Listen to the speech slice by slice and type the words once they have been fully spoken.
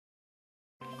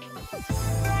Hello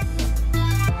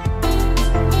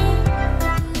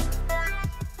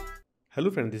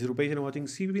friend, this is Rupesh and I'm watching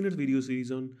CVBNet video series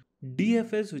on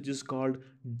DFS, which is called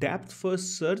depth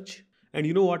first search. And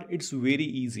you know what? It's very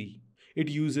easy. It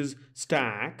uses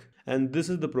stack, and this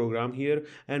is the program here,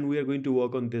 and we are going to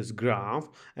work on this graph,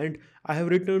 and I have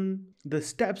written the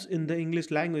steps in the English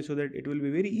language so that it will be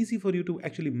very easy for you to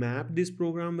actually map this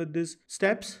program with these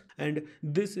steps. And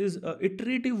this is a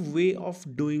iterative way of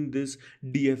doing this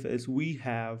DFS. We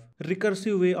have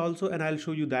recursive way also, and I'll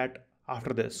show you that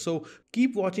after this. So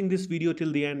keep watching this video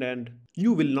till the end and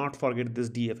you will not forget this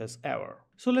DFS ever.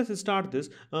 So let's start this.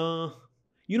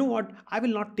 You know what? I will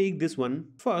not take this one.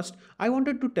 First, I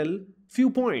wanted to tell few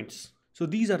points. So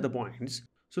these are the points.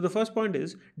 So the first point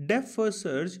is depth first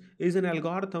search is an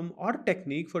algorithm or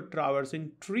technique for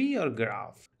traversing tree or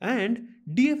graph. And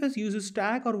DFS uses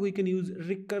stack, or we can use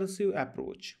recursive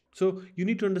approach. So you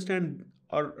need to understand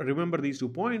or remember these 2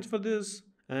 points for this.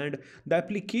 And the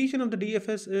application of the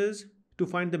DFS is to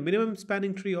find the minimum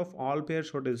spanning tree of all pair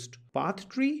shortest path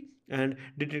tree, and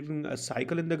detecting a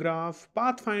cycle in the graph,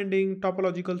 path finding,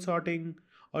 topological sorting,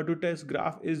 or to test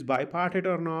graph is bipartite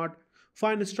or not,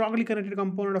 find a strongly connected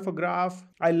component of a graph.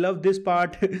 I love this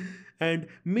part. And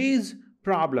maze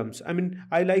problems. I mean,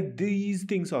 I like these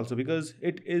things also because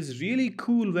it is really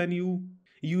cool when you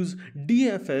use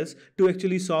DFS to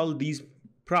actually solve these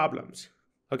problems.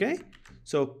 Okay,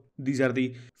 so these are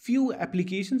the few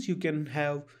applications. You can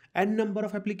have n number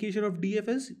of application of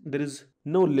DFS. There is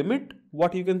no limit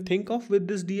what you can think of with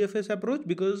this DFS approach,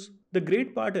 because the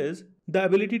great part is the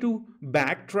ability to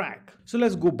backtrack. So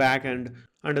let's go back and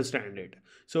understand it.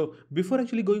 So before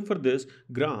actually going for this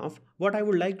graph, what I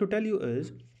would like to tell you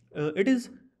is it is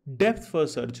depth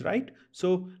first search, right?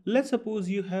 So let's suppose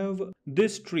you have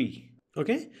this tree.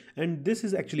 Okay, and this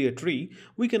is actually a tree.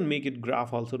 We can make it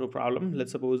graph also, no problem.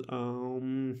 Let's suppose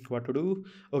what to do.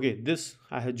 Okay, this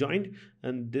I have joined,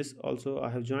 and this also I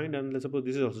have joined, and let's suppose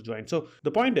this is also joined. So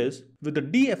the point is, with the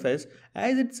DFS,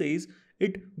 as it says,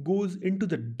 it goes into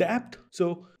the depth.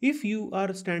 So if you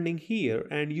are standing here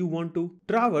and you want to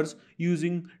traverse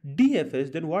using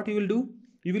DFS, then what you will do?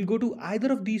 You will go to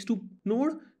either of these 2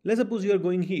 nodes. Let's suppose you are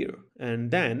going here, and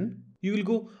then you will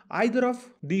go either of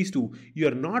these 2. You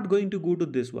are not going to go to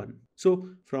this one. So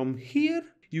from here,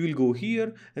 you will go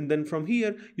here, and then from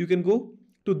here, you can go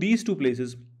to these 2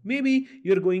 places. Maybe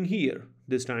you're going here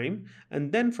this time,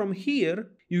 and then from here,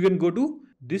 you can go to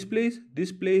this place,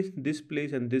 this place, this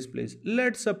place, and this place.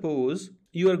 Let's suppose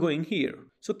you are going here.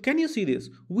 So can you see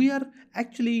this? We are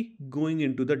actually going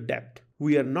into the depth.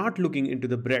 We are not looking into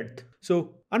the breadth.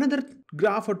 So another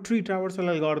graph or tree traversal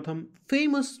algorithm,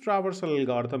 famous traversal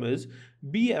algorithm is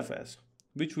BFS,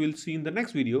 which we'll see in the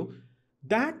next video.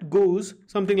 That goes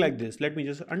something like this. Let me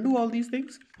just undo all these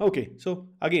things. Okay, so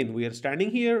again, we are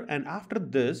standing here, and after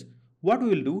this, what we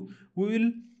will do, we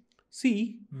will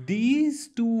see these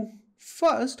 2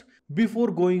 first before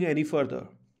going any further.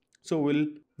 So we'll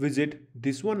visit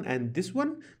this one and this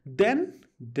one, then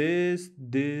this,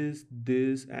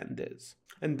 and this.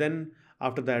 And then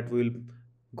after that, we'll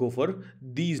go for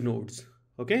these nodes.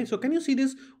 Okay, so can you see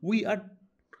this? We are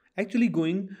actually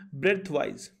going breadth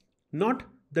wise, not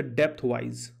the depth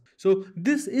wise. So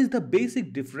this is the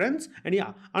basic difference. And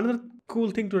yeah, another cool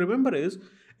thing to remember is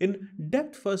in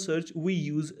depth first search, we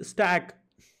use stack.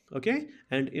 Okay,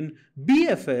 and in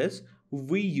BFS,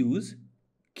 we use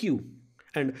queue.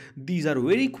 And these are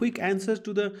very quick answers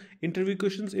to the interview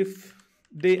questions if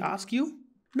they ask you.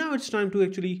 Now it's time to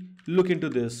actually look into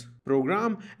this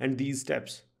program and these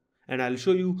steps, and I'll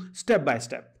show you step by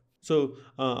step. So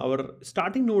our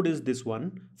starting node is this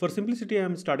one. For simplicity,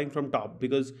 I'm starting from top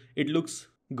because it looks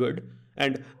good,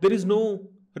 and there is no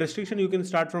restriction. You can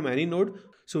start from any node.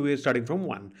 So we're starting from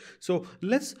 1. So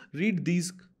let's read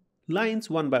these lines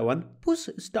one by one. Push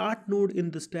start node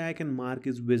in the stack and mark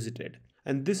is visited.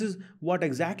 And this is what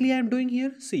exactly I am doing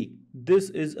here. See,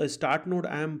 this is a start node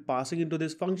I am passing into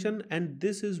this function, and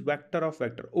this is vector of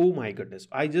vector. Oh my goodness,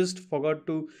 I just forgot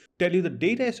to tell you the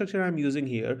data structure I'm using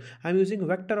here. I'm using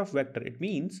vector of vector. It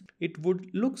means it would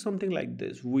look something like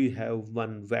this. We have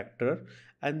one vector,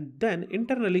 and then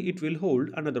internally it will hold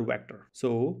another vector.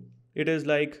 So it is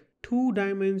like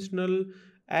 2-dimensional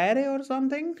array or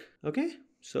something. Okay,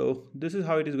 so this is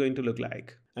how it is going to look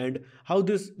like. And how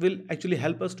this will actually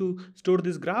help us to store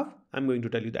this graph, I'm going to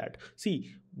tell you that.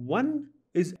 See, 1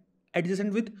 is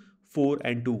adjacent with 4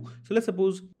 and 2. So let's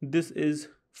suppose this is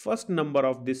first number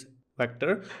of this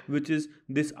vector, which is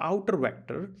this outer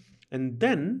vector, and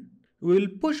then we will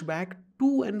push back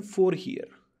 2 and 4 here.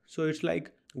 So it's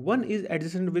like 1 is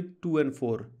adjacent with 2 and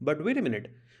 4. But wait a minute,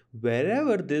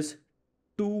 wherever this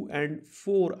 2 and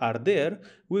 4 are there,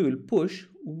 we will push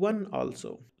 1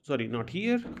 also. Sorry, not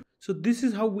here. So this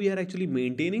is how we are actually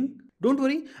maintaining. Don't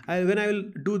worry, when I will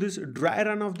do this dry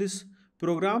run of this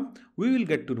program, we will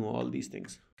get to know all these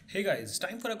things. Hey guys,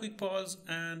 time for a quick pause,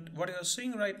 and what you're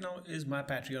seeing right now is my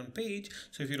Patreon page.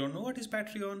 So if you don't know what is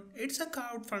Patreon, it's a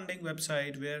crowdfunding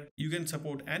website where you can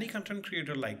support any content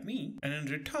creator like me, and in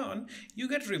return you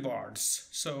get rewards.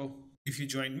 So if you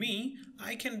join me,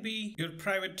 I can be your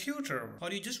private tutor,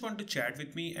 or you just want to chat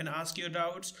with me and ask your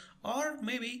doubts, or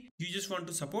maybe you just want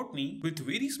to support me with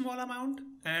very small amount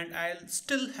and I'll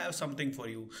still have something for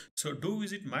you. So do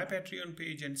visit my Patreon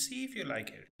page and see if you like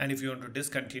it. And if you want to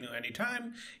discontinue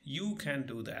anytime, you can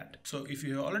do that. So if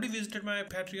you have already visited my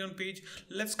Patreon page,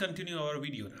 let's continue our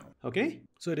video now. Okay,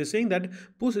 so it is saying that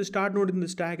push start node in the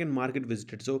stack and mark it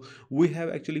visited. So we have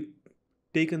actually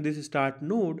taken this start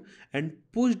node and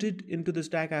pushed it into the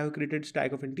stack. I have created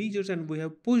stack of integers and we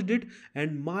have pushed it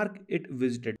and mark it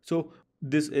visited. So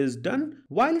this is done.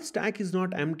 While stack is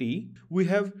not empty, we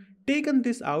have taken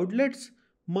this out. Let's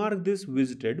mark this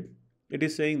visited. It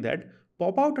is saying that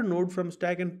pop out a node from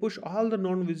stack and push all the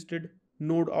non-visited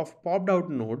node of popped out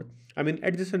node,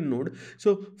 adjacent node.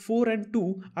 So 4 and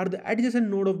 2 are the adjacent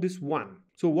node of this one.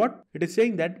 So what it is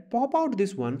saying that pop out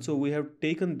this one. So we have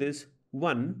taken this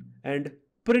 1 and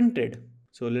printed.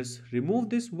 So let's remove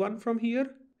this 1 from here,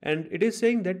 and it is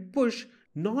saying that push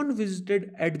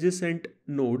non-visited adjacent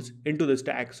nodes into the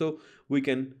stack. So we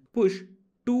can push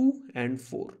 2 and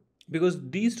 4 because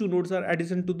these two nodes are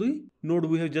adjacent to the node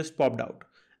we have just popped out.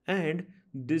 And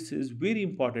this is very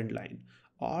important line.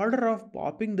 Order of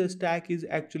popping the stack is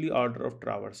actually order of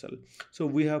traversal. So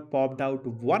we have popped out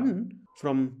 1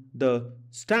 from the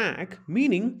stack,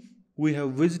 meaning we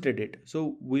have visited it.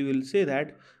 So we will say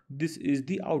that this is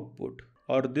the output,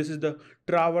 or this is the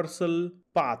traversal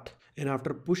path. And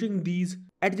after pushing these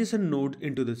adjacent nodes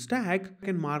into the stack, I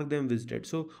can mark them visited.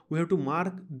 So we have to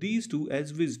mark these two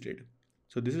as visited.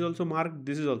 So this is also marked,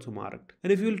 this is also marked.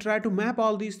 And if you will try to map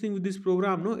all these things with this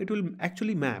program, no, it will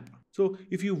actually map. So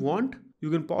if you want, you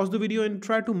can pause the video and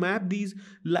try to map these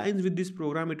lines with this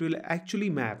program. It will actually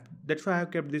map. That's why I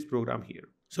have kept this program here.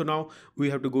 So now we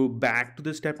have to go back to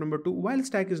the step number 2. While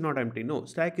stack is not empty, no,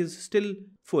 stack is still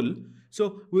full.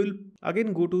 So we'll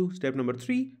again go to step number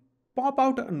 3, pop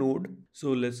out a node.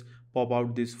 So let's pop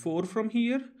out this 4 from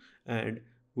here, and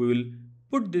we will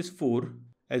put this 4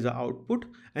 as an output.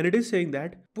 And it is saying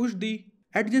that push the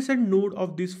adjacent node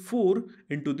of this 4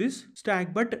 into this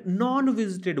stack, but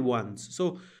non-visited ones.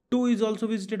 So 2 is also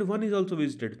visited, 1 is also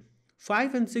visited.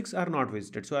 5 and 6 are not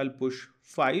visited. So I'll push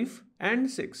 5 and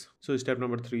 6. So step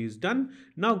number 3 is done.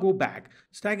 Now go back.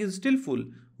 Stack is still full.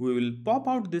 We will pop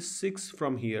out this 6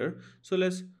 from here. So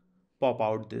let's pop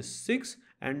out this 6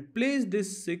 and place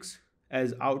this 6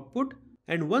 as output.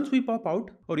 And once we pop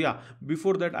out,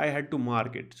 before that I had to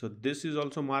mark it. So this is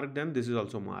also marked and this is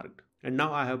also marked. And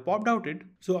now I have popped out it.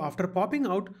 So after popping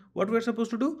out, what we're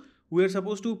supposed to do? We are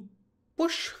supposed to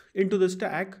push into the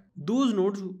stack those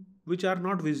nodes which are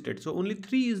not visited. So only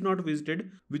 3 is not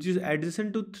visited, which is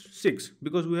adjacent to 6,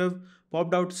 because we have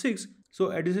popped out 6. So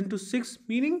adjacent to 6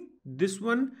 meaning this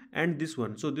one and this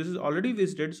one. So this is already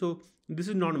visited. So this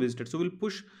is non-visited. So we'll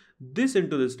push this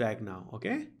into the stack now.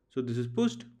 Okay. So this is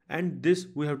pushed, and this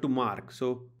we have to mark.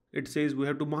 So it says we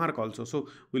have to mark also. So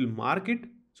we'll mark it.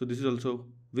 So this is also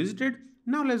visited.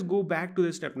 Now let's go back to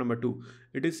the step number 2.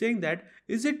 It is saying that,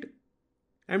 is it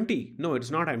empty? No,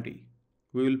 it's not empty.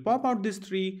 We will pop out this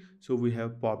 3. So we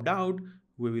have popped out.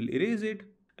 We will erase it.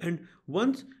 And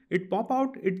once it pop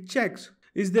out, it checks,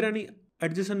 is there any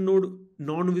adjacent node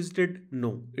non-visited?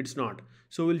 No, it's not.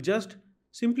 So we'll just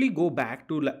simply go back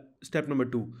to step number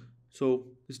 2. So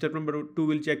step number 2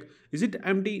 will check, is it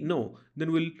empty? No.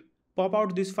 Then we'll pop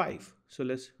out this 5. So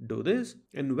let's do this.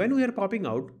 And when we are popping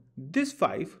out this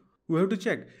 5, we have to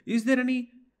check, is there any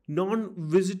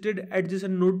non-visited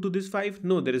adjacent node to this 5?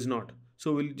 No, there is not.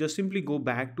 So we'll just simply go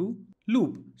back to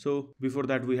loop. So before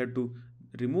that we had to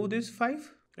remove this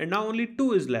 5, and now only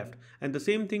 2 is left, and the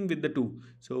same thing with the 2.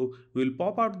 So we'll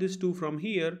pop out this 2 from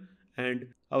here, and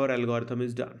our algorithm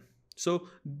is done. So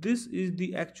this is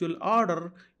the actual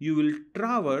order you will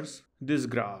traverse this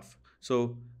graph.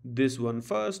 So this one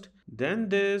first, then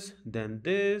this, then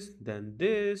this, then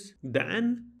this,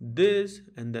 then this,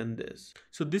 and then this.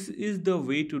 So this is the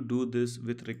way to do this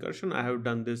with recursion. I have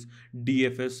done this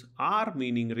DFS R,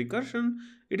 meaning recursion.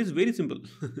 It is very simple.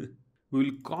 We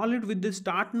will call it with the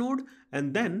start node,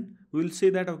 and then we will say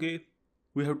that, okay,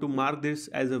 we have to mark this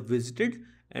as a visited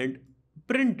and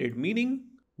printed, meaning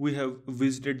we have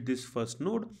visited this first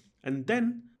node, and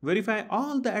then verify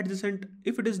all the adjacent.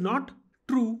 If it is not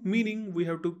true, meaning we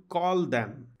have to call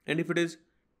them, and if it is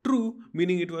true,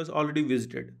 meaning it was already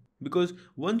visited. Because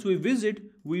once we visit,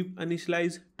 we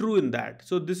initialize true in that.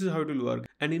 So this is how it will work.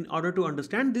 And in order to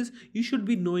understand this, you should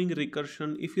be knowing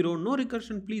recursion. If you don't know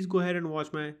recursion, please go ahead and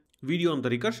watch my video on the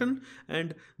recursion.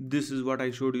 And this is what I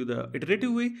showed you the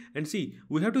iterative way. And see,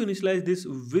 we have to initialize this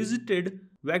visited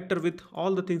vector with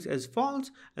all the things as false.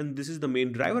 And this is the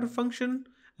main driver function.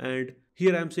 And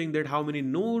here I'm saying that how many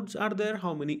nodes are there,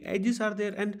 how many edges are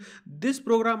there. And this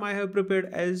program I have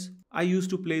prepared as I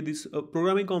used to play these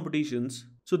programming competitions.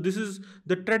 So this is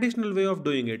the traditional way of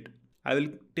doing it. I will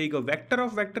take a vector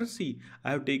of vector. See, I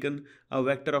have taken a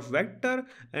vector of vector,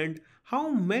 and how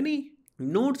many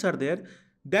nodes are there?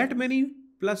 That many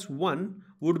plus 1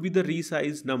 would be the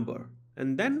resize number.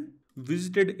 And then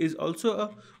visited is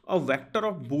also a vector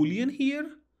of boolean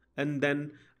here. And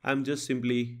then I'm just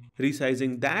simply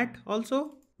resizing that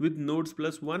also with nodes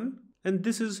plus 1. And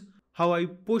this is how I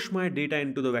push my data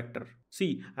into the vector.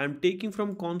 See, I'm taking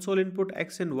from console input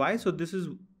X and Y. So this is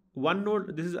one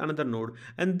node, this is another node.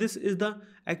 And this is the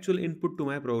actual input to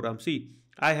my program. See,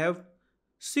 I have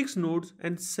 6 nodes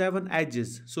and 7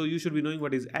 edges. So you should be knowing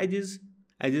what is edges.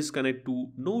 Edges connect to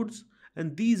nodes.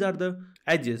 And these are the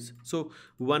edges. So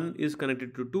 1 is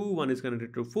connected to 2, 1 is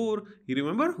connected to 4. You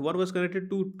remember 1 was connected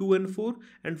to 2 and 4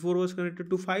 was connected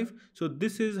to 5. So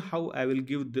this is how I will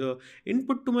give the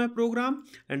input to my program,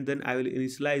 and then I will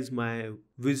initialize my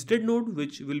visited node,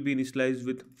 which will be initialized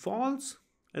with false.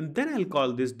 And then I'll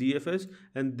call this DFS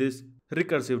and this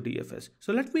recursive DFS.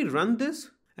 So let me run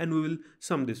this and we will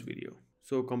sum this video.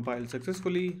 So compile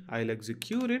successfully. I'll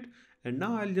execute it. And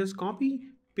now I'll just copy,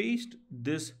 paste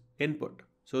this input.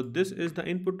 So this is the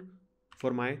input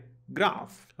for my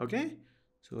graph. Okay,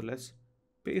 so let's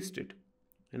paste it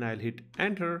and I'll hit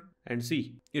enter and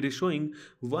see it is showing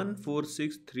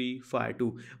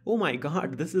 146352. Oh my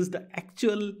god, this is the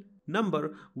actual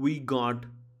number we got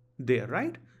there,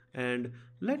 right? And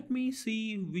let me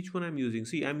see which one I'm using.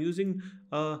 See, I'm using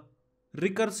a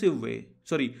recursive way,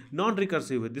 sorry,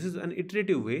 non-recursive way. This is an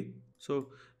iterative way.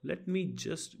 So let me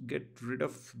just get rid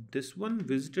of this one,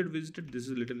 visited. This is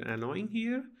a little annoying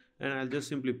here, and I'll just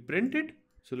simply print it.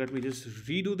 So let me just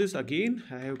redo this again.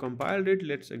 I have compiled it.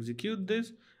 Let's execute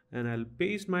this and I'll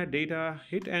paste my data,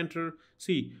 hit enter.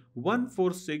 See,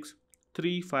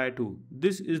 146352.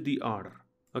 This is the order.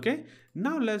 Okay,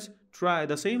 now let's try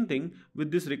the same thing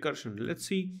with this recursion. Let's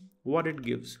see what it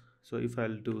gives. So if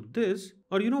I'll do this,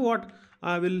 or you know what,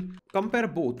 I will compare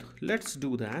both. Let's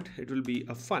do that. It will be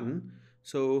a fun.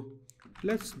 So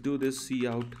let's do this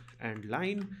cout and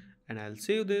line, and I'll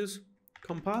save this,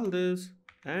 compile this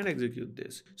and execute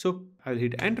this. So I'll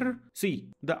hit enter.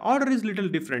 See, the order is little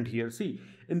different here. See,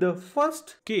 in the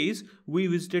first case, we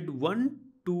visited 1,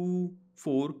 2,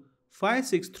 4, 5,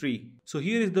 6, 3. So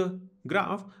here is the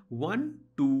graph 1,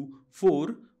 2,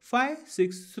 4, 5,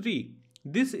 6, 3.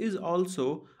 This is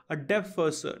also a depth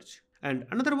first search. And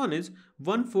another one is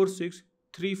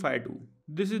 146352.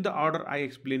 This is the order I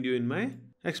explained you in my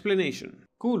explanation.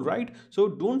 Cool, right? So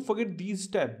don't forget these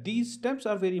steps. These steps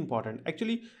are very important.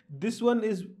 Actually, this one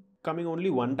is coming only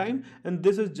one time, and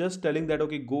this is just telling that,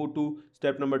 okay, go to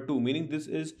step number 2, meaning this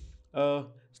is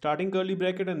starting curly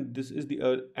bracket and this is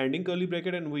the ending curly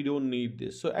bracket, and we don't need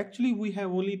this. So actually we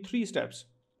have only 3 steps.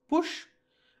 Push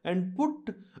and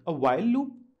put a while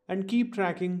loop and keep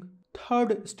tracking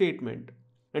third statement.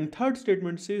 And third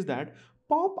statement says that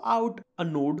pop out a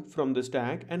node from the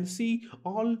stack and see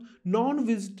all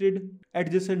non-visited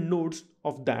adjacent nodes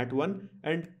of that one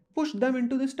and push them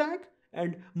into the stack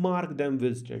and mark them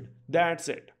visited. That's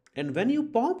it. And when you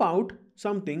pop out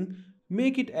something,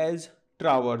 make it as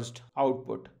traversed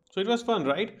output. So it was fun,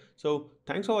 right? So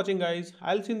thanks for watching, guys.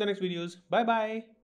 I'll see you in the next videos. Bye bye.